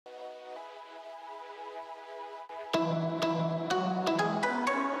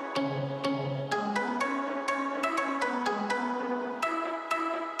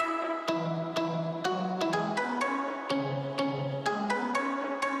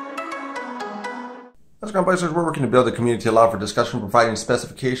How's it going, Blazers? We're working to build a community to allow for discussion, providing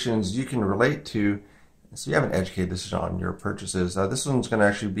specifications you can relate to, so you have an educated decision on your purchases. This one's going to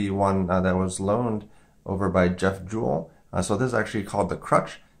actually be one that was loaned over by Jef Jewell. So this is actually called the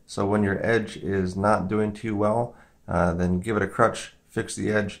Crutch. So when your edge is not doing too well, then give it a crutch, fix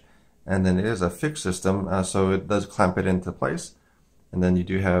the edge, and then it is a fixed system, so it does clamp it into place. And then you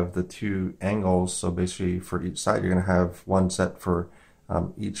do have the two angles, so basically for each side you're going to have one set for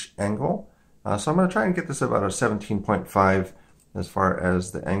each angle. So I'm going to try and get this about a 17.5 as far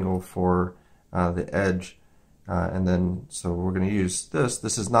as the angle for the edge. And then, so we're going to use this.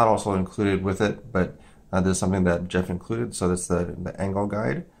 This is not also included with it, but this is something that Jef included. So that's the angle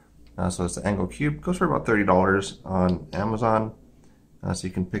guide. So it's the angle cube. Goes for about $30 on Amazon. So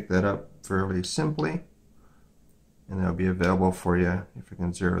you can pick that up fairly simply. And it'll be available for you if you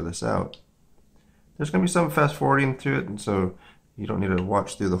can zero this out. There's going to be some fast forwarding to it, and so you don't need to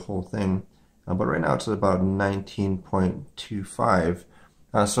watch through the whole thing. But right now it's about 19.25.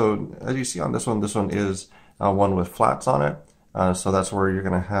 So as you see on this one is one with flats on it. So that's where you're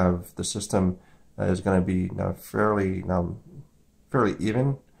going to have the system is going to be fairly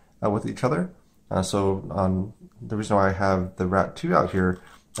even with each other. So the reason why I have the Rat 2 out here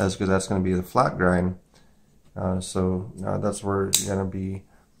is because that's going to be the flat grind. So that's where you're going to be.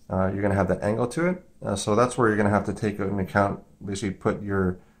 You're going to have that angle to it. So that's where you're going to have to take into account, basically put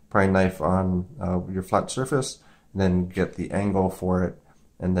your prying knife on your flat surface, and then get the angle for it,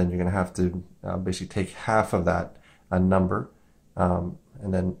 and then you're going to have to basically take half of that number and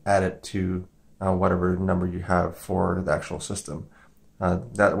then add it to whatever number you have for the actual system.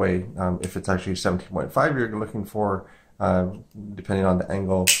 That way, if it's actually 17.5 you're looking for, depending on the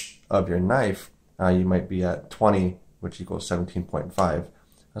angle of your knife, you might be at 20, which equals 17.5.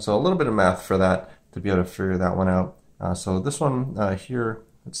 So a little bit of math for that to be able to figure that one out. So this one here,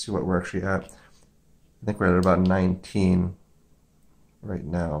 let's see what we're actually at. I think we're at about 19 right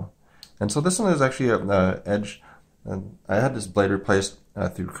now. And so this one is actually an edge. And I had this blade replaced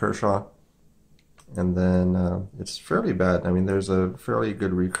through Kershaw. And then it's fairly bad. I mean, there's a fairly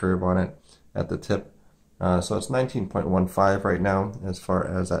good recurve on it at the tip. So it's 19.15 right now as far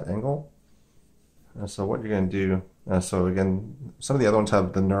as that angle. So what you're going to do, so again, some of the other ones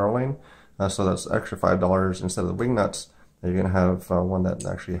have the knurling. So that's extra $5 instead of the wing nuts. You're going to have one that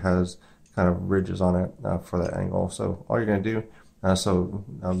actually has kind of ridges on it for that angle. So all you're going to do,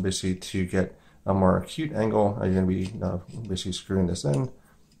 basically to get a more acute angle, you're going to be basically screwing this in,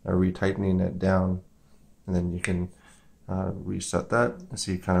 retightening it down, and then you can reset that and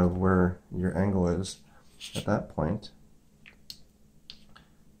see kind of where your angle is at that point.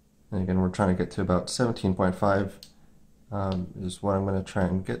 And again, we're trying to get to about 17.5 is what I'm going to try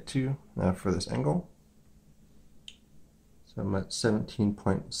and get to for this angle. So I'm at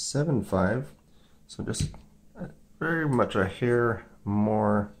 17.75, so just very much a hair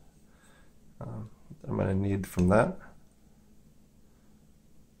more I'm going to need from that.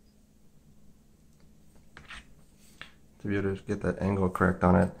 To be able to get that angle correct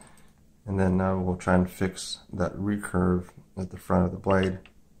on it, and then we'll try and fix that recurve at the front of the blade.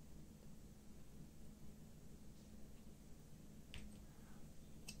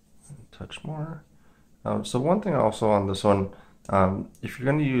 Touch more. So one thing also on this one, if you're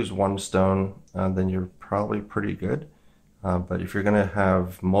going to use one stone, then you're probably pretty good. But if you're going to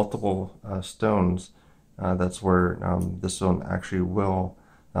have multiple stones, that's where this one actually will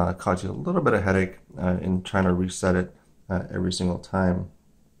cause you a little bit of headache in trying to reset it every single time.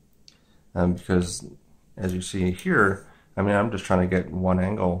 Because as you see here, I mean, I'm just trying to get one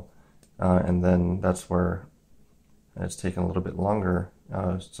angle, and then that's where it's taking a little bit longer.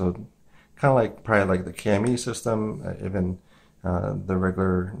 So kind of like probably like the KME system, even the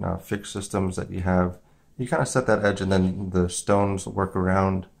regular fixed systems that you have, you kind of set that edge and then the stones work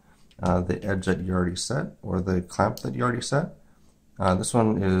around the edge that you already set, or the clamp that you already set. This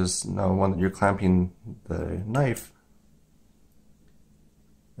one is one that you're clamping the knife,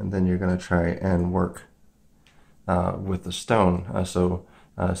 and then you're going to try and work with the stone. So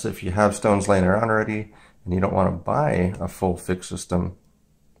if you have stones laying around already and you don't want to buy a full fixed system,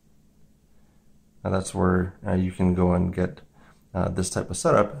 that's where you can go and get this type of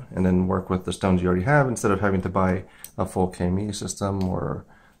setup and then work with the stones you already have instead of having to buy a full KME system or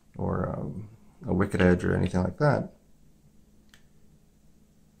a wicked edge or anything like that.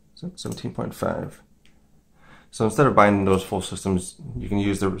 So 17.5. So instead of buying those full systems, you can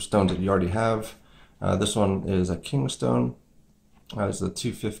use the stones that you already have. This one is a king stone. It's a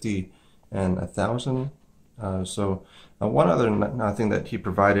 250 and 1000. So one other thing that he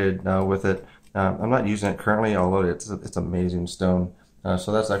provided with it, I'm not using it currently, although it's amazing stone.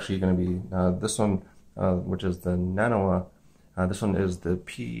 So that's actually going to be this one which is the Nanoa. This one is the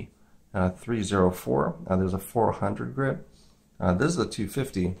P304. There's a 400 grit. This is a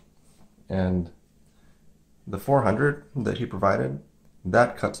 250, and the 400 that he provided,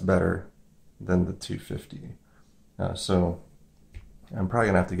 that cuts better than the 250. So I'm probably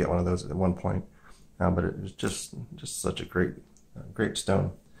gonna have to get one of those at one point. But it was just such a great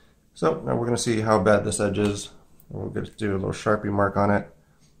stone. So now we're gonna see how bad this edge is. We're gonna do a little Sharpie mark on it.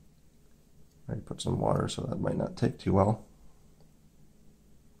 I put some water, so that might not take too well.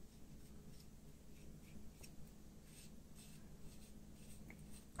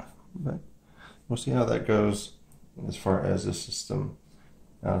 But we'll see how that goes as far as the system.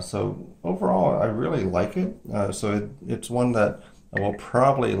 So overall, I really like it. It's one that will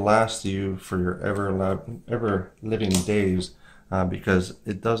probably last you for your ever living days, because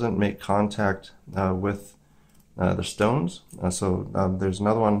it doesn't make contact with the stones. There's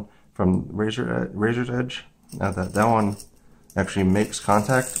another one from Razor's Edge that one actually makes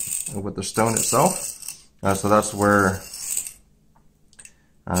contact with the stone itself. So that's where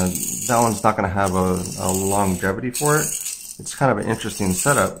that one's not going to have a longevity for it. It's kind of an interesting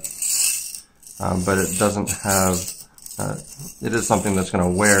setup, but it doesn't have, it is something that's going to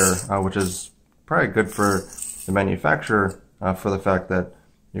wear, which is probably good for the manufacturer, for the fact that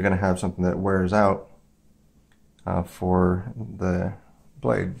you're going to have something that wears out for the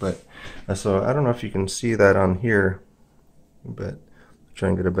blade. But so I don't know if you can see that on here, but try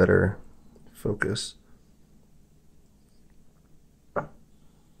and get a better focus.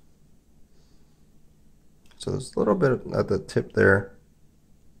 So there's a little bit at the tip there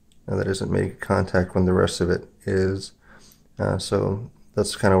that isn't making contact when the rest of it is. So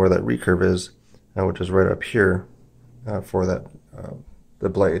that's kind of where that recurve is, which is right up here for that the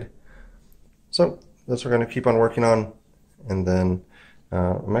blade. So that's what we're going to keep on working on, and then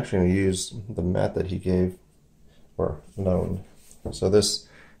I'm actually going to use the mat that he gave or loaned. So this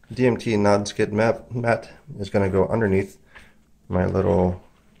DMT non-skid mat is going to go underneath my little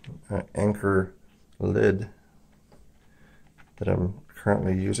anchor lid that I'm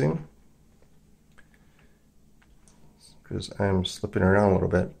currently using, because I'm slipping around a little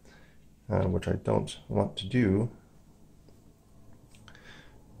bit, which I don't want to do.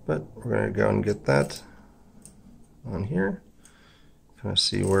 But we're going to go and get that on here, kind of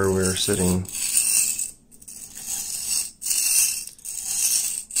see where we're sitting.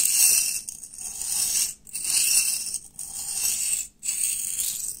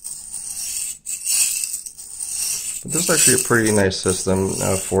 But this is actually a pretty nice system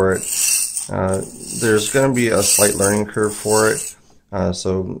for it. There's going to be a slight learning curve for it,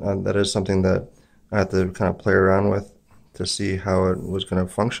 so that is something that I have to kind of play around with to see how it was going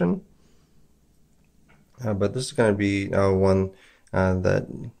to function. But this is going to be one that,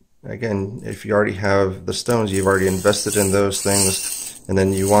 again, if you already have the stones, you've already invested in those things, and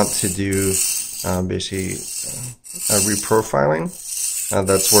then you want to do basically reprofiling.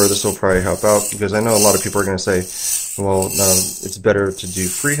 That's where this will probably help out, because I know a lot of people are going to say, well, it's better to do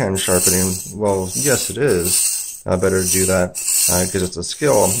freehand sharpening. Well, yes, it is better to do that because it's a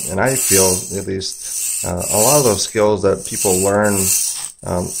skill, and I feel at least a lot of those skills that people learn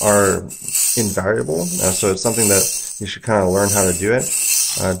are invaluable. So it's something that you should kind of learn how to do it.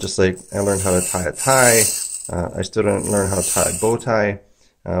 Just like I learned how to tie a tie, I still didn't learn how to tie a bow tie,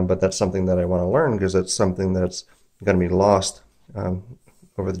 but that's something that I want to learn because it's something that's going to be lost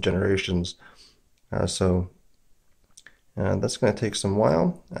over the generations. So that's going to take some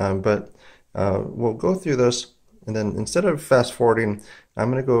while, but we'll go through this, and then instead of fast forwarding,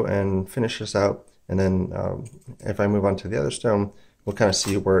 I'm going to go and finish this out, and then if I move on to the other stone, we'll kind of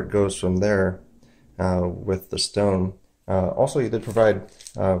see where it goes from there with the stone. Also, you did provide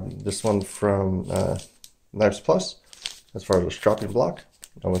this one from Knives Plus as far as a stropping block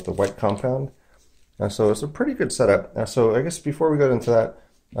with the white compound. So it's a pretty good setup. So I guess before we go into that,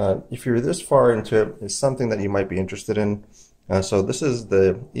 if you're this far into it, it's something that you might be interested in. So this is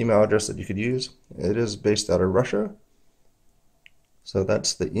the email address that you could use. It is based out of Russia. So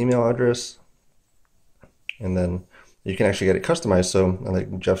that's the email address. And then you can actually get it customized. So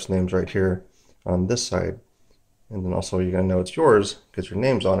like Jeff's name's right here on this side. And then also you're going to know it's yours because your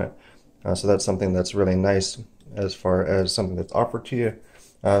name's on it. So that's something that's really nice as far as something that's offered to you.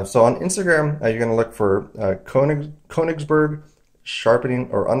 So on Instagram, you're going to look for Konigsberg sharpening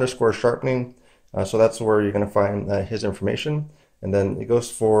or _ sharpening. So that's where you're going to find his information. And then it goes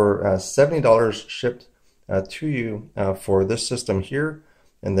for $70 shipped to you for this system here.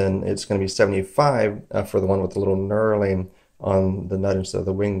 And then it's going to be $75 for the one with the little knurling on the nut instead of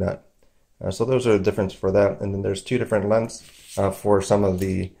the wing nut. So those are the difference for that. And then there's two different lengths for some of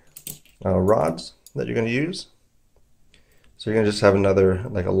the rods. that you're going to use. So you're going to just have another,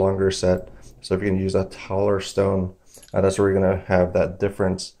 like a longer set. So if you're going to use a taller stone, that's where you're going to have that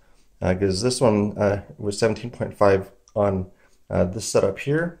difference. Because this one was 17.5 on this setup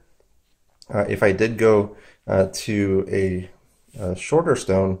here. If I did go to a shorter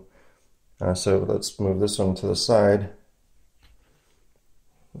stone, so let's move this one to the side.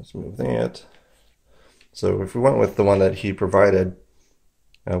 Let's move that. So if we went with the one that he provided,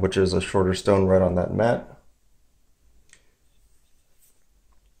 which is a shorter stone right on that mat,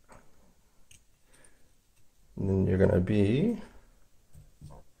 and then you're going to be,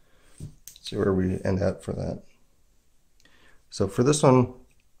 see where we end at for that. So for this one,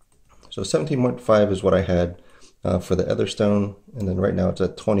 so 17.5 is what I had for the other stone, and then right now it's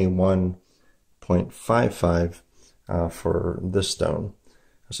at 21.55 for this stone.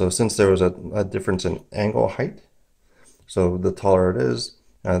 So since there was a difference in angle height, so the taller it is,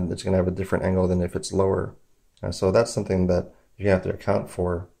 it's going to have a different angle than if it's lower. So that's something that you have to account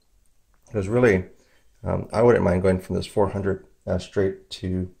for. Because really, I wouldn't mind going from this 400 straight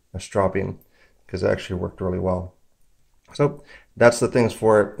to a stropping, because it actually worked really well. So that's the things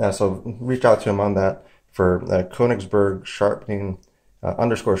for it. So reach out to him on that for Konigsberg Sharpening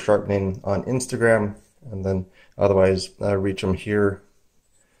 _ Sharpening on Instagram, and then otherwise reach him here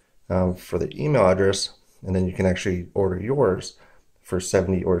for the email address, and then you can actually order yours for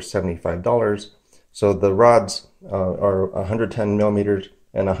 $70 or $75. So the rods are 110 millimeters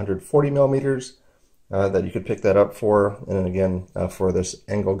and 140 millimeters that you could pick that up for. And then again, for this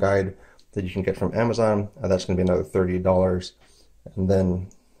angle guide that you can get from Amazon, that's going to be another $30. And then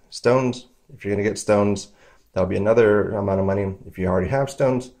stones, if you're going to get stones, that'll be another amount of money. If you already have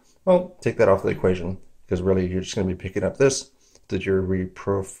stones, well, take that off the equation, because really you're just going to be picking up this that you're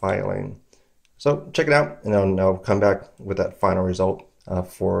reprofiling. So check it out, and I'll come back with that final result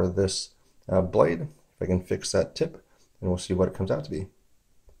for this blade, if I can fix that tip, and we'll see what it comes out to be.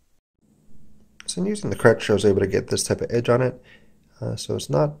 So in using the Crutch, I was able to get this type of edge on it. So it's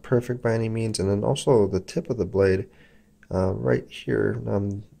not perfect by any means, and then also the tip of the blade right here,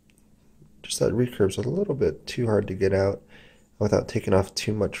 just that recurve's a little bit too hard to get out without taking off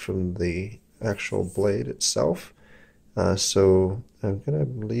too much from the actual blade itself. So I'm going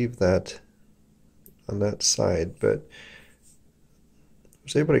to leave that on that side, but I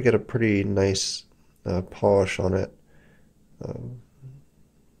was able to get a pretty nice polish on it.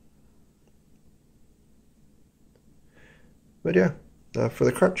 But yeah, for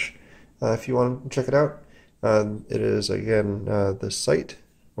the Crutch, if you want to check it out, it is again the site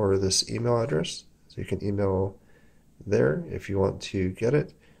or this email address, so you can email there if you want to get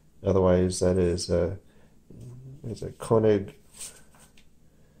it. Otherwise, that is it's a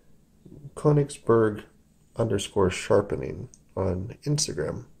Konigsberg _ Sharpening on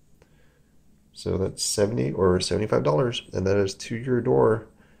Instagram. So that's $70 or $75, and that is to your door.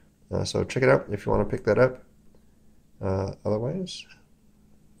 So check it out if you want to pick that up. Otherwise,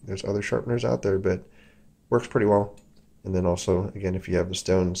 there's other sharpeners out there, but works pretty well. And then also, again, if you have the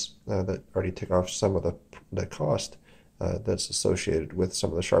stones that already take off some of the cost that's associated with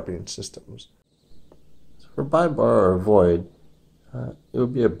some of the sharpening systems. For buy, borrow, or avoid, it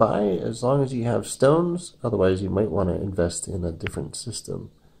would be a buy as long as you have stones. Otherwise, you might want to invest in a different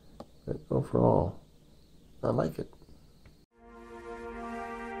system. But overall, I like it.